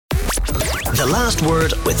to Last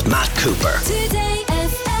Word with Matt Cooper.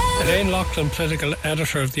 Elaine Loughlin, political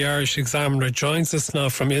editor of the Irish Examiner, joins us now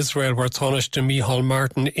from Israel, where Taoiseach Micheál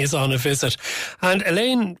Martin is on a visit. And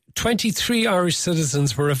Elaine, 23 Irish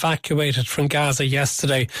citizens were evacuated from Gaza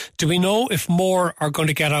yesterday. Do we know if more are going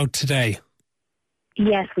to get out today?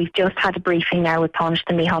 Yes, we've just had a briefing now with Taoiseach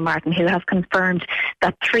Micheál Martin, who has confirmed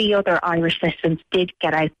that 3 other Irish citizens did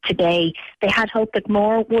get out today. They had hoped that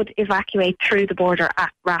more would evacuate through the border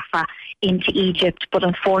at Rafah into Egypt, but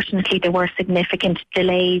unfortunately there were significant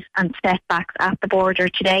delays and setbacks at the border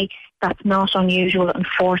today. That's not unusual,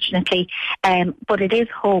 unfortunately, but it is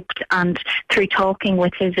hoped, and through talking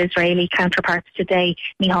with his Israeli counterparts today,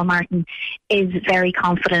 Micheál Martin is very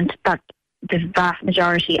confident that the vast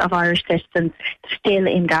majority of Irish citizens still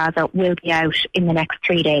in Gaza will be out in the next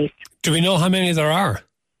 3 days. Do we know how many there are?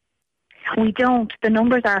 We don't. The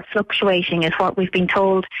numbers are fluctuating, is what we've been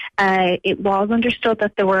told. It was understood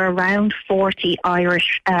that there were around 40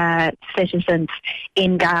 Irish citizens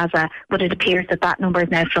in Gaza, but it appears that that number is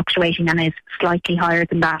now fluctuating and is slightly higher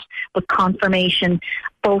than that. But confirmation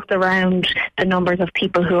both around the numbers of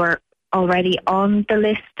people who are already on the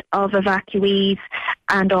list of evacuees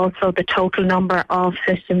and also the total number of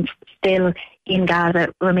citizens still in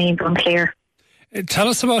Gaza remains unclear. Tell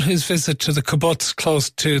us about his visit to the kibbutz close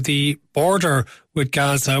to the border with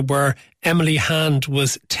Gaza, where Emily Hand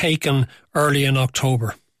was taken early in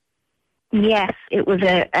October. Yes, it was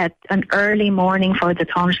an early morning for the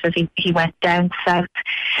Taoiseach. He went down south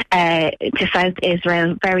to South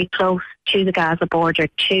Israel, very close to the Gaza border,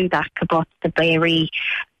 to that kibbutz, the Be'eri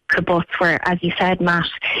kibbutz, where, as you said, Matt,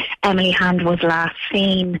 Emily Hand was last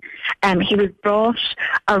seen. He was brought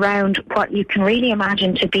around what you can really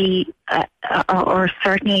imagine to be, or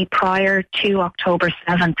certainly prior to October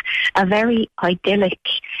 7th, a very idyllic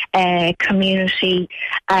community,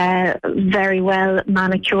 very well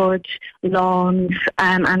manicured lawns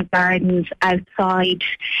and gardens outside,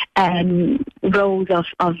 rows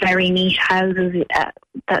of very neat houses.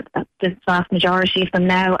 That the vast majority of them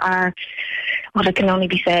now are what it can only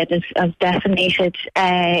be said as decimated,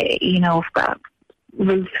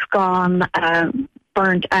 roofs gone,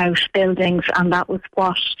 burnt out buildings, and that was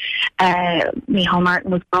what Micheál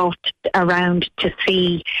Martin was brought around to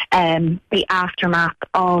see, the aftermath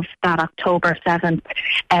of that October 7th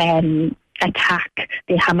attack,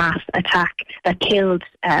 the Hamas attack that killed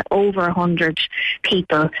over 100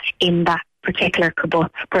 people in that particular kibbutz,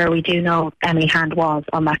 where we do know Emily Hand was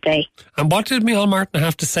on that day. And what did Micheál Martin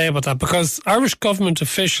have to say about that? Because Irish government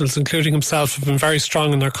officials, including himself, have been very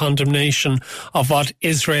strong in their condemnation of what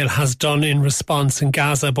Israel has done in response in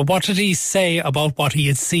Gaza. But what did he say about what he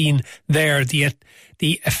had seen there, the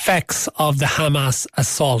effects of the Hamas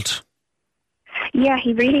assault? Yeah,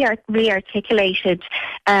 he really articulated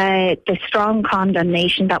the strong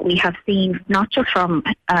condemnation that we have seen, not just from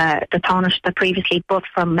the Taoiseach previously, but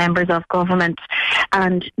from members of government.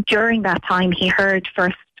 And during that time, he heard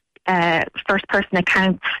first-person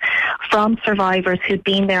accounts from survivors who'd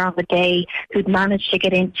been there on the day, who'd managed to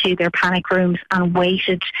get into their panic rooms and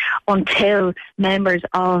waited until members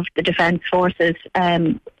of the Defence Forces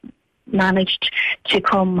managed to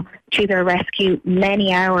come to their rescue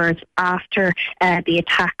many hours after the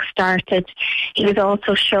attack started. He was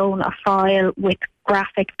also shown a file with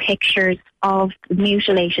graphic pictures of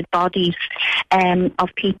mutilated bodies of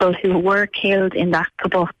people who were killed in that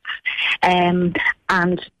kibbutz, and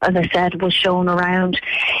as I said, was shown around.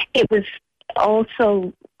 It was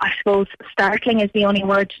also, I suppose, startling is the only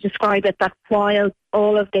word to describe it, that while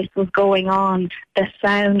all of this was going on, the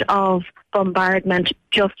sound of bombardment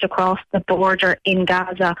just across the border in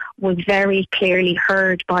Gaza was very clearly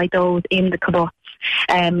heard by those in the kibbutz.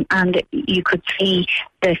 And you could see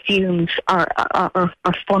the fumes or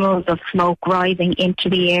funnels of smoke rising into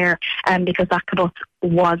the air, because that kibbutz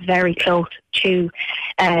was very close to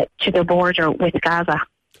the border with Gaza.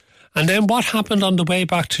 And then what happened on the way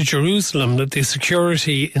back to Jerusalem, the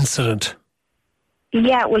security incident?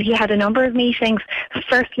 Yeah, well, he had a number of meetings.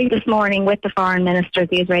 Firstly, this morning with the foreign minister,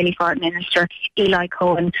 the Israeli foreign minister, Elaine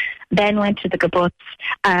Loughlin, then went to the kibbutz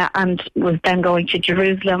and was then going to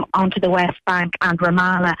Jerusalem, onto the West Bank and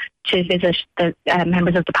Ramallah to visit the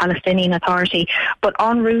members of the Palestinian Authority. But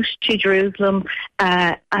en route to Jerusalem,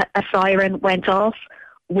 a siren went off.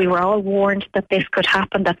 We were all warned that this could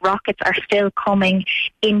happen, that rockets are still coming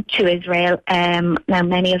into Israel. Now,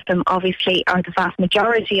 many of them, obviously, or the vast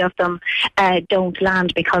majority of them, don't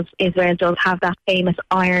land because Israel does have that famous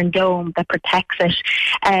Iron Dome that protects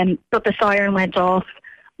it. But the siren went off.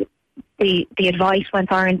 The advice when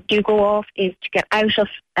sirens do go off is to get out of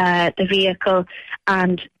the vehicle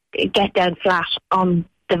and get down flat on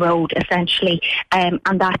the road, essentially, and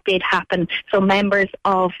that did happen. So members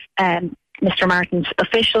of Mr. Martin's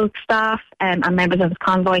official staff and members of his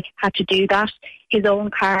convoy had to do that. His own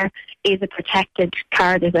car is a protected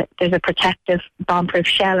car. There's a protective bomb-proof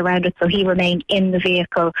shell around it, so he remained in the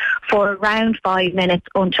vehicle for around 5 minutes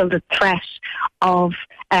until the threat of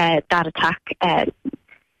that attack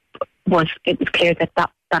was clear that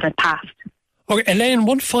had passed. Okay, Elaine,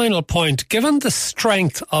 one final point. Given the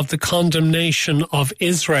strength of the condemnation of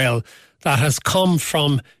Israel that has come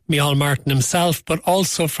from Micheál Martin himself, but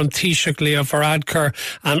also from Taoiseach Leo Varadkar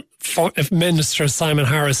and Minister Simon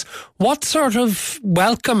Harris, what sort of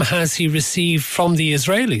welcome has he received from the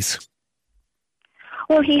Israelis?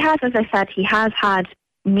 Well, he has, as I said, he has had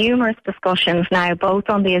numerous discussions now, both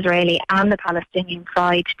on the Israeli and the Palestinian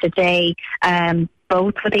side today,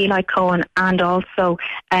 both with Eli Cohen and also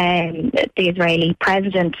the Israeli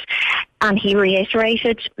president. And he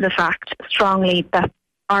reiterated the fact strongly that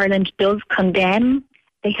Ireland does condemn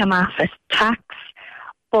the Hamas attacks,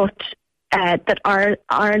 but that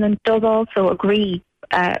Ireland does also agree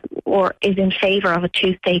or is in favour of a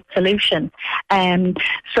two-state solution.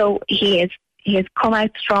 So he has come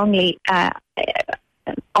out strongly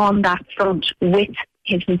on that front with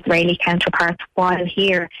his Israeli counterparts while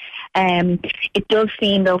here. It does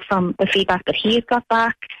seem, though, from the feedback that he has got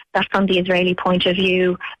back, that from the Israeli point of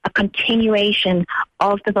view, a continuation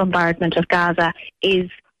of the bombardment of Gaza is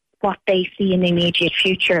what they see in the immediate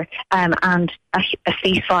future, and a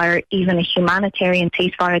ceasefire, even a humanitarian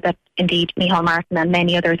ceasefire that indeed Micheál Martin and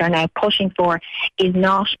many others are now pushing for, is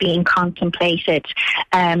not being contemplated.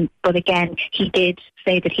 But again, he did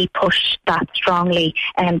say that he pushed that strongly,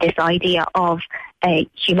 this idea of a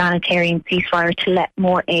humanitarian ceasefire to let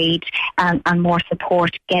more aid and more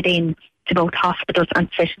support get in to both hospitals and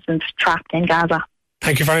citizens trapped in Gaza.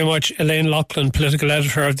 Thank you very much, Elaine Loughlin, political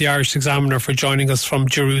editor of the Irish Examiner, for joining us from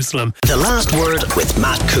Jerusalem. The Last Word with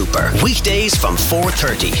Matt Cooper. Weekdays from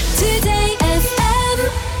 4:30. Today